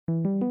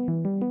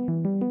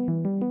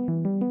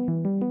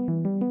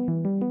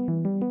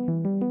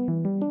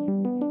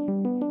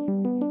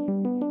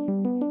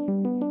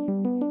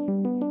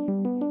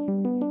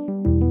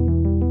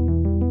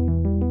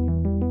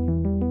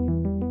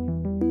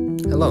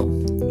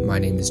Hello, my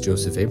name is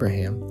Joseph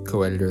Abraham,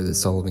 co-editor of the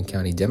Sullivan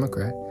County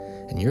Democrat,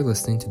 and you're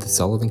listening to the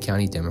Sullivan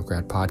County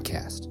Democrat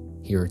podcast.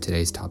 Here are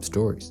today's top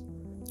stories.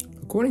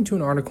 According to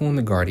an article in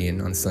The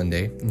Guardian on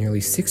Sunday, nearly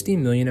 60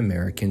 million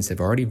Americans have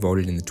already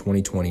voted in the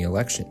 2020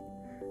 election.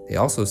 They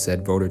also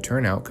said voter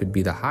turnout could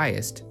be the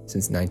highest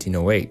since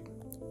 1908.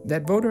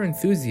 That voter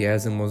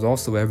enthusiasm was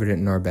also evident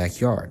in our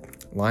backyard.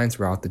 Lines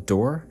were out the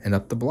door and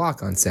up the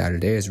block on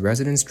Saturday as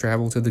residents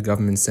traveled to the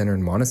government center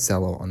in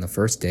Monticello on the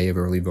first day of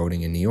early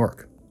voting in New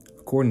York.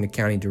 According to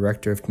County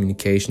Director of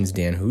Communications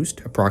Dan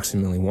Hoost,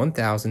 approximately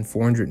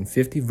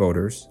 1,450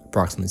 voters,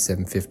 approximately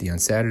 750 on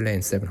Saturday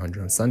and 700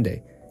 on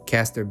Sunday,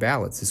 cast their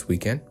ballots this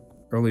weekend.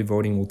 Early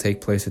voting will take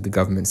place at the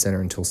government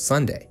center until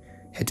Sunday.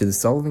 Head to the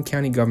Sullivan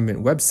County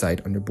government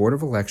website under Board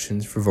of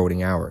Elections for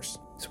voting hours.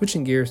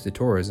 Switching gears to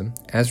tourism,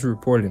 as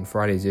reported in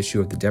Friday's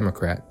issue of The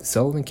Democrat, the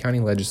Sullivan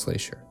County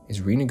Legislature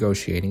is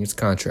renegotiating its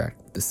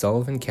contract with the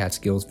Sullivan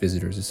Catskills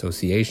Visitors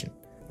Association.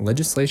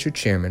 Legislature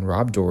Chairman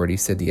Rob Doherty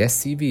said the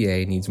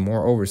SCVA needs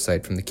more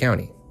oversight from the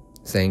county,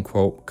 saying,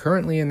 quote,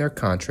 "Currently in their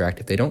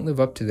contract, if they don't live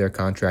up to their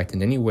contract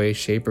in any way,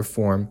 shape, or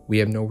form, we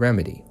have no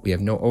remedy. We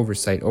have no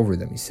oversight over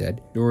them," he said.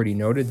 Doherty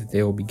noted that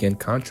they will begin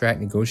contract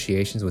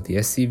negotiations with the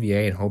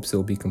SCVA and hopes it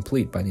will be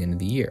complete by the end of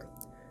the year.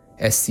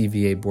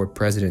 SCVA Board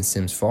President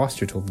Sims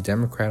Foster told the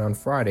Democrat on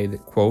Friday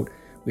that, quote,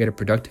 "We had a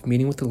productive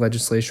meeting with the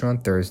legislature on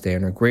Thursday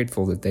and are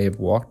grateful that they have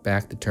walked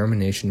back the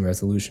termination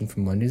resolution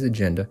from Monday's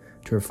agenda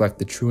to reflect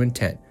the true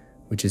intent,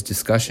 which is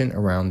discussion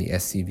around the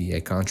SCVA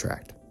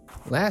contract."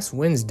 Last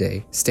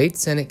Wednesday, State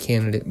Senate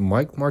candidate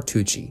Mike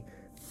Martucci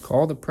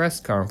called a press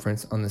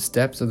conference on the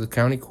steps of the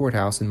county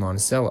courthouse in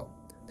Monticello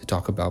to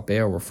talk about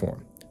bail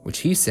reform, which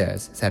he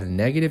says has had a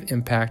negative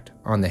impact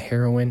on the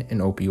heroin and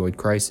opioid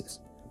crisis.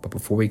 But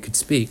before he could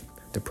speak,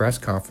 the press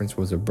conference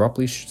was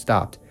abruptly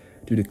stopped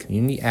due to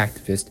community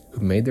activists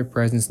who made their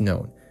presence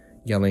known,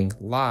 yelling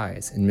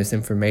lies and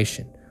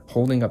misinformation,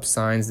 holding up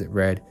signs that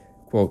read,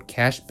 quote,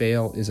 "Cash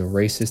bail is a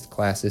racist,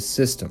 classist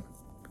system."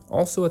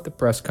 Also at the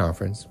press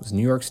conference was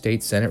New York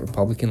State Senate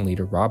Republican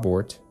leader Rob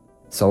Ortt,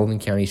 Sullivan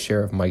County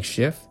Sheriff Mike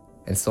Schiff,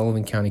 and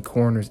Sullivan County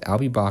Coroners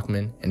Albie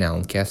Bachman and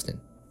Alan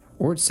Keston.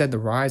 Ortt said the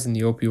rise in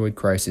the opioid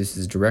crisis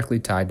is directly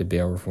tied to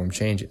bail reform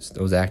changes.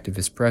 Those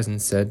activists present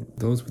said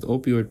those with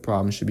opioid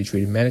problems should be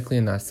treated medically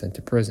and not sent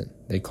to prison.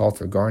 They called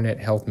for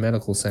Garnett Health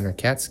Medical Center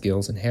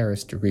Catskills and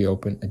Harris to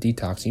reopen a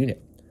detox unit.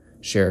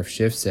 Sheriff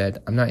Schiff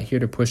said, "I'm not here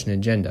to push an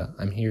agenda.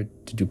 I'm here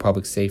to do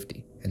public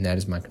safety, and that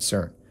is my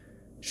concern."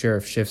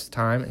 Sheriff Schiff's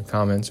time and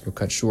comments were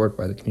cut short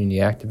by the community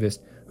activist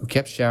who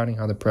kept shouting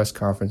how the press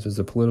conference was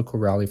a political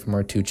rally for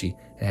Martucci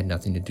and had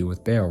nothing to do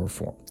with bail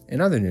reform.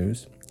 In other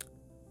news,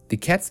 the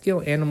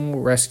Catskill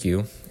Animal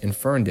Rescue in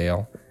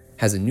Ferndale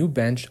has a new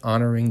bench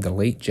honoring the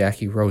late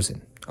Jackie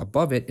Rosen.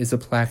 Above it is a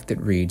plaque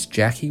that reads,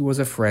 "Jackie was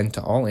a friend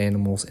to all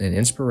animals and an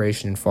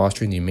inspiration in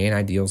fostering the humane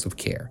ideals of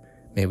care.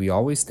 May we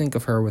always think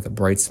of her with a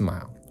bright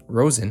smile."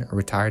 Rosen, a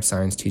retired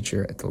science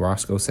teacher at the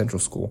Roscoe Central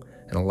School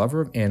and a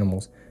lover of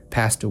animals,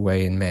 passed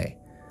away in May.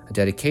 A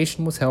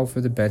dedication was held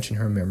for the bench in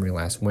her memory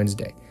last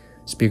Wednesday.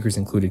 Speakers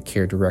included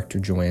CARE Director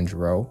Joanne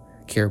Giroux,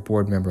 CARE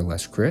Board Member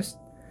Les Christ,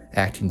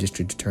 Acting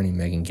District Attorney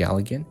Megan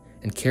Galligan,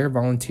 and CARE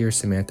volunteer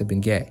Samantha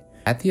Bengay.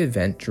 At the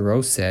event,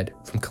 Giroux said,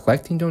 "From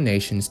collecting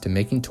donations to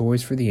making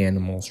toys for the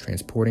animals,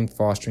 transporting,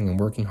 fostering, and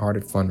working hard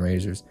at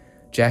fundraisers,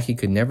 Jackie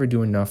could never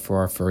do enough for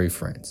our furry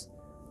friends.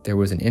 There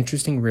was an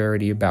interesting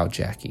rarity about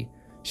Jackie.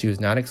 She was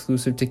not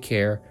exclusive to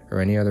CARE or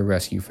any other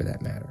rescue for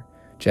that matter.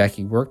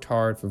 Jackie worked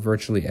hard for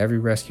virtually every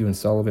rescue in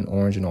Sullivan,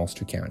 Orange, and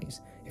Ulster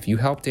counties. If you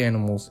helped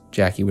animals,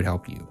 Jackie would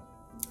help you."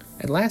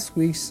 At last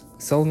week's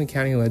Sullivan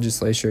County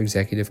Legislature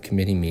Executive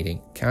Committee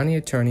meeting, County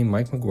Attorney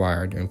Mike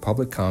McGuire, during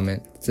public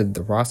comment, said that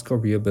the Roscoe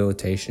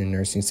Rehabilitation and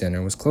Nursing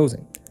Center was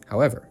closing.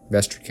 However,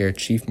 VestraCare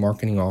Chief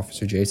Marketing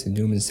Officer Jason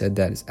Newman said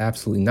that it's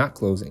absolutely not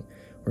closing.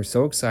 "We're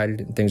so excited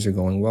and things are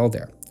going well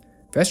there."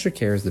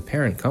 VestraCare is the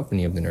parent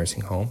company of the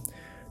nursing home.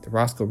 The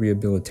Roscoe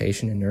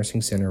Rehabilitation and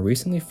Nursing Center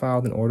recently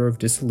filed an order of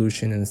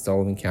dissolution in the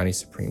Sullivan County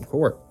Supreme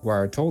Court.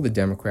 McGuire told the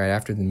Democrat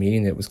after the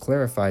meeting that it was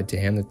clarified to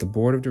him that the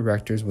board of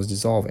directors was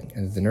dissolving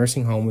and that the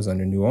nursing home was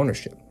under new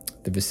ownership.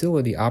 The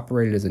facility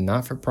operated as a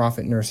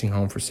not-for-profit nursing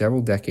home for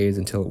several decades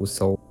until it was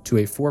sold to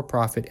a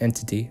for-profit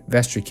entity,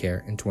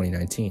 VestraCare, in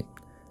 2019.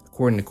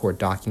 According to court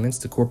documents,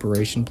 the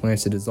corporation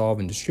plans to dissolve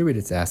and distribute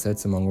its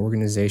assets among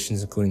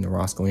organizations including the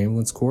Roscoe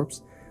Ambulance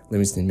Corps,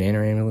 Livingston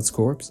Manor Ambulance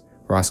Corps,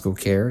 Roscoe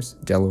Cares,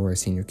 Delaware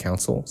Senior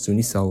Council,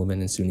 SUNY Sullivan,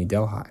 and SUNY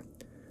Delhi.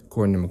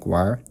 According to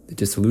McGuire, the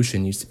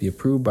dissolution needs to be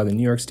approved by the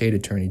New York State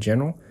Attorney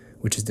General,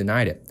 which has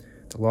denied it.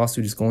 The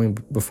lawsuit is going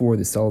before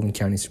the Sullivan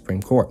County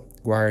Supreme Court.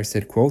 McGuire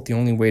said, quote, "The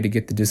only way to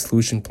get the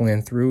dissolution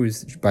plan through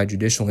is by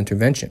judicial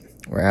intervention.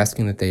 We're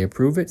asking that they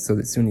approve it so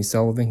that SUNY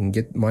Sullivan can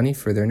get money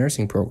for their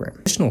nursing program."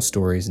 Additional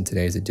stories in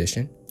today's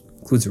edition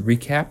includes a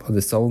recap of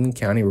the Sullivan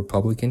County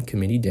Republican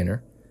Committee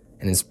dinner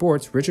And in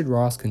sports, Richard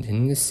Ross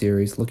continued this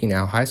series looking at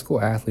how high school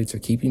athletes are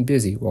keeping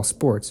busy while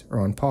sports are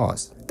on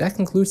pause. That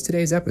concludes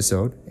today's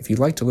episode. If you'd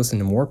like to listen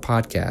to more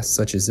podcasts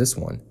such as this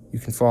one, you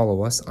can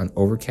follow us on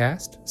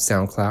Overcast,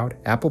 SoundCloud,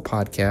 Apple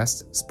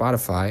Podcasts,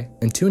 Spotify,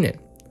 and TuneIn.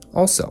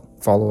 Also,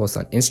 follow us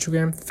on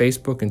Instagram,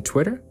 Facebook, and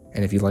Twitter.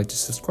 And if you'd like to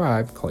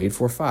subscribe, call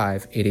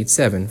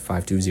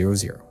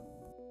 845-887-5200.